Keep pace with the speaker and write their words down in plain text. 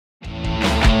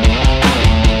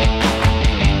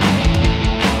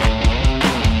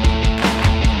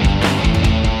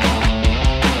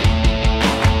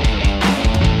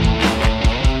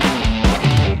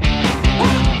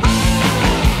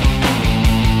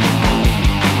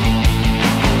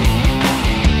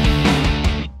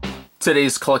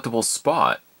Today's collectible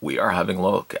spot, we are having a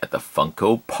look at the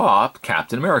Funko Pop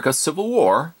Captain America Civil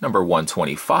War number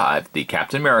 125, the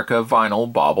Captain America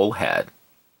vinyl bobble head.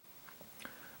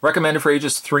 Recommended for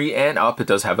ages 3 and up. It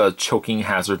does have a choking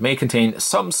hazard, may contain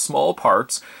some small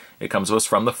parts. It comes to us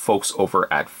from the folks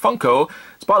over at Funko.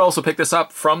 Spot also picked this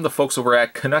up from the folks over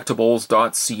at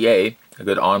Collectibles.ca, a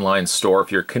good online store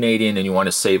if you're Canadian and you want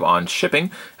to save on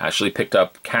shipping. Actually picked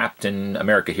up Captain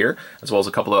America here, as well as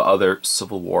a couple of other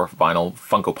Civil War vinyl,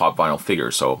 Funko Pop vinyl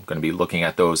figures. So I'm going to be looking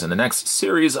at those in the next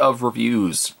series of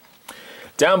reviews.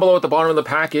 Down below at the bottom of the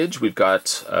package, we've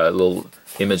got a little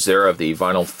image there of the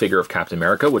vinyl figure of Captain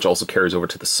America, which also carries over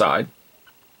to the side.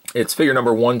 It's figure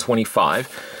number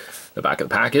 125. The back of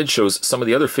the package shows some of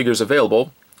the other figures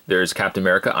available. There's Captain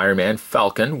America, Iron Man,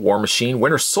 Falcon, War Machine,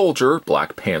 Winter Soldier,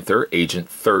 Black Panther, Agent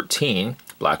 13,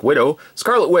 Black Widow,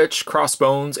 Scarlet Witch,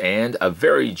 Crossbones, and a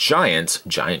very giant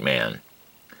Man.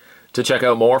 To check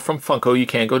out more from Funko, you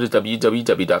can go to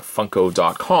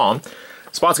www.funko.com.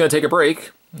 Spot's going to take a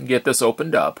break and get this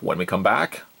opened up. When we come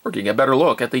back, we're getting a better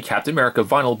look at the Captain America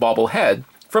vinyl bobble head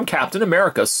from Captain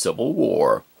America Civil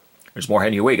War. There's more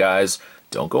heading your way, guys.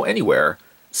 Don't go anywhere.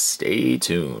 Stay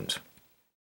tuned.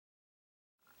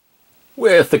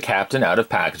 With the Captain out of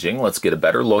packaging, let's get a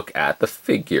better look at the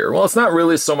figure. Well, it's not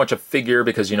really so much a figure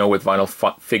because, you know, with vinyl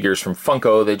figures from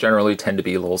Funko, they generally tend to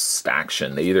be a little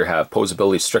staction. They either have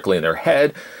posability strictly in their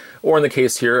head, or in the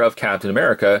case here of Captain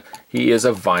America, he is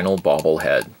a vinyl bobble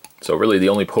head. So really the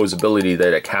only posability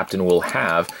that a Captain will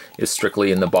have is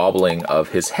strictly in the bobbling of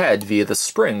his head via the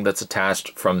spring that's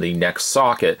attached from the neck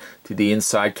socket to the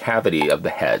inside cavity of the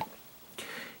head.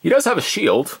 He does have a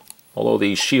shield, although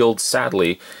the shield,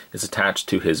 sadly, is attached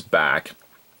to his back.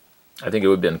 I think it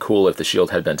would have been cool if the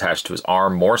shield had been attached to his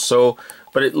arm more so,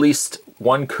 but at least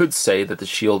one could say that the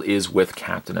shield is with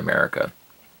Captain America.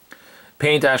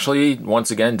 Paint actually,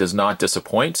 once again, does not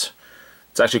disappoint.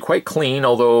 It's actually quite clean,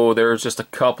 although there's just a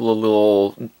couple of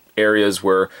little areas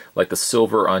where, like the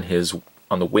silver on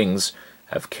the wings,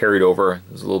 have carried over.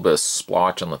 There's a little bit of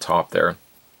splotch on the top there.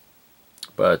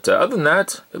 But other than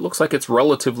that, it looks like it's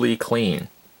relatively clean.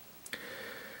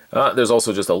 There's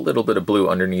also just a little bit of blue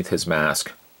underneath his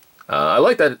mask. I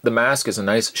like that the mask is a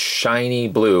nice shiny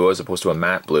blue as opposed to a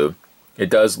matte blue.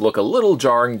 It does look a little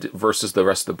jarring versus the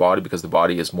rest of the body because the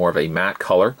body is more of a matte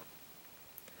color.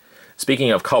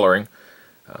 Speaking of coloring,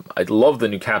 I love the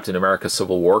new Captain America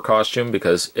Civil War costume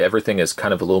because everything is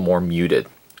kind of a little more muted.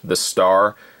 The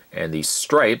star and the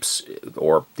stripes,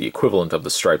 or the equivalent of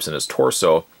the stripes in his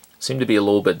torso, seem to be a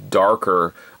little bit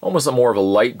darker, almost more of a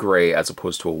light gray as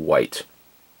opposed to a white.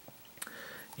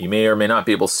 You may or may not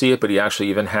be able to see it, but he actually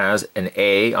even has an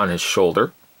A on his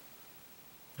shoulder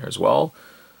there as well.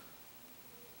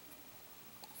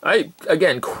 I,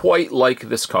 again, quite like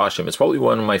this costume. It's probably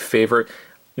one of my favorite.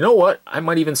 You know what? I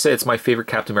might even say it's my favorite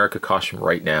Captain America costume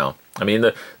right now. I mean,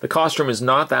 the costume is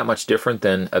not that much different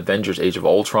than Avengers Age of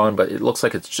Ultron, but it looks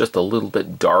like it's just a little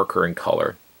bit darker in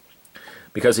color.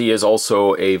 Because he is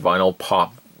also a vinyl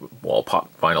pop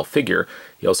vinyl figure,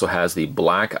 he also has the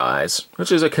black eyes,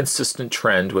 which is a consistent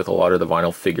trend with a lot of the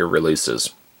vinyl figure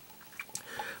releases.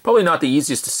 Probably not the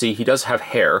easiest to see. He does have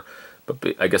hair,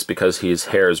 but I guess because his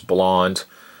hair is blonde,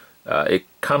 it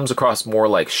comes across more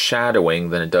like shadowing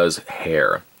than it does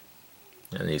hair.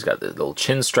 And he's got the little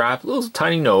chin strap, little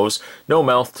tiny nose, no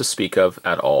mouth to speak of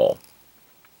at all.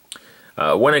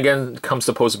 When again it comes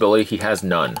to posability, he has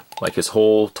none. Like his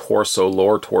whole torso,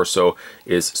 lower torso,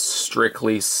 is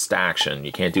strictly staction.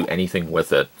 You can't do anything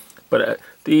with it. But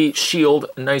the shield,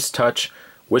 nice touch.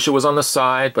 Wish it was on the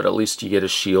side, but at least you get a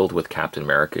shield with Captain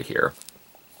America here.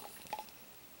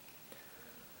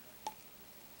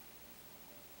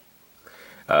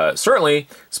 Certainly,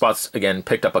 Spot's again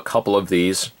picked up a couple of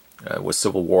these with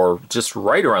Civil War just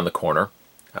right around the corner.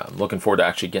 I'm looking forward to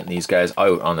actually getting these guys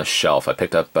out on the shelf. I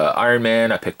picked up Iron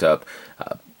Man, I picked up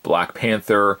Black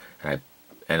Panther,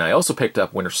 and I also picked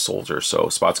up Winter Soldier. So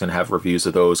Spot's going to have reviews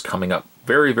of those coming up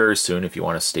very, very soon if you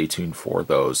want to stay tuned for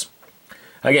those.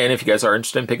 Again, if you guys are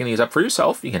interested in picking these up for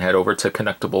yourself, you can head over to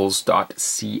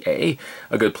Collectibles.ca,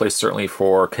 a good place certainly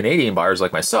for Canadian buyers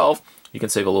like myself. You can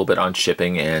save a little bit on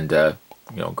shipping and you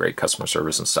know, great customer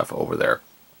service and stuff over there.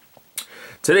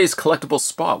 Today's collectible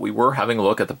spot, we were having a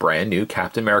look at the brand new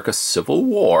Captain America Civil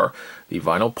War, the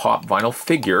vinyl pop vinyl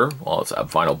figure. Well, it's a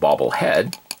vinyl bobble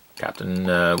head. Captain,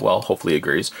 well, hopefully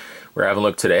agrees. We're having a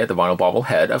look today at the vinyl bobble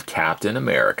head of Captain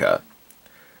America.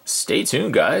 Stay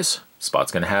tuned, guys.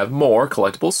 Spot's going to have more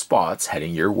collectible spots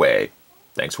heading your way.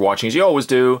 Thanks for watching as you always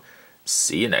do.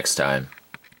 See you next time.